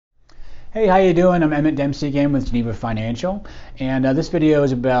Hey, how you doing? I'm Emmett Dempsey again with Geneva Financial, and this video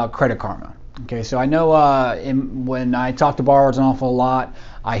is about Credit Karma. Okay, so I know when I talk to borrowers an awful lot,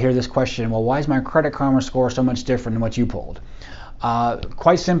 I hear this question, well, why is my Credit Karma score so much different than what you pulled?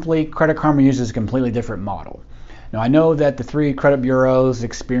 Quite simply, Credit Karma uses a completely different model. Now, I know that the three credit bureaus,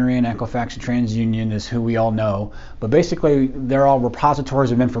 Experian, Equifax, and TransUnion, is who we all know, but basically they're all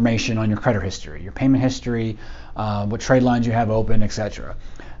repositories of information on your credit history, your payment history, what trade lines you have open, etc.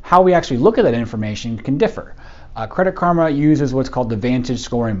 How we actually look at that information can differ. Credit Karma uses what's called the Vantage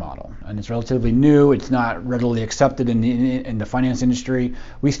scoring model, and it's relatively new. It's not readily accepted in the finance industry.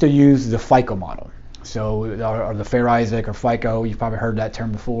 We still use the FICO model. So, or the Fair Isaac or FICO, you've probably heard that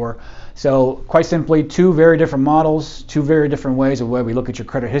term before. So, quite simply, two very different models, two very different ways of where we look at your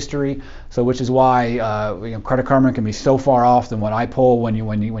credit history. So, which is why Credit Karma can be so far off than what I pull when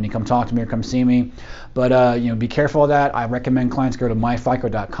you come talk to me or come see me. But be careful of that. I recommend clients go to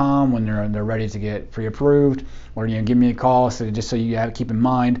myfico.com when they're ready to get pre-approved, or give me a call. So just so you have keep in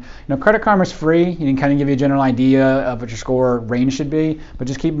mind, Credit Karma is free. You can kind of give you a general idea of what your score range should be, but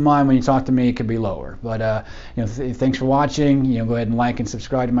just keep in mind when you talk to me, it could be lower. But thanks for watching. Go ahead and like and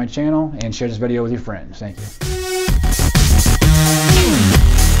subscribe to my channel and share this video with your friends. Thank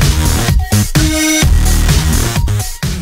you.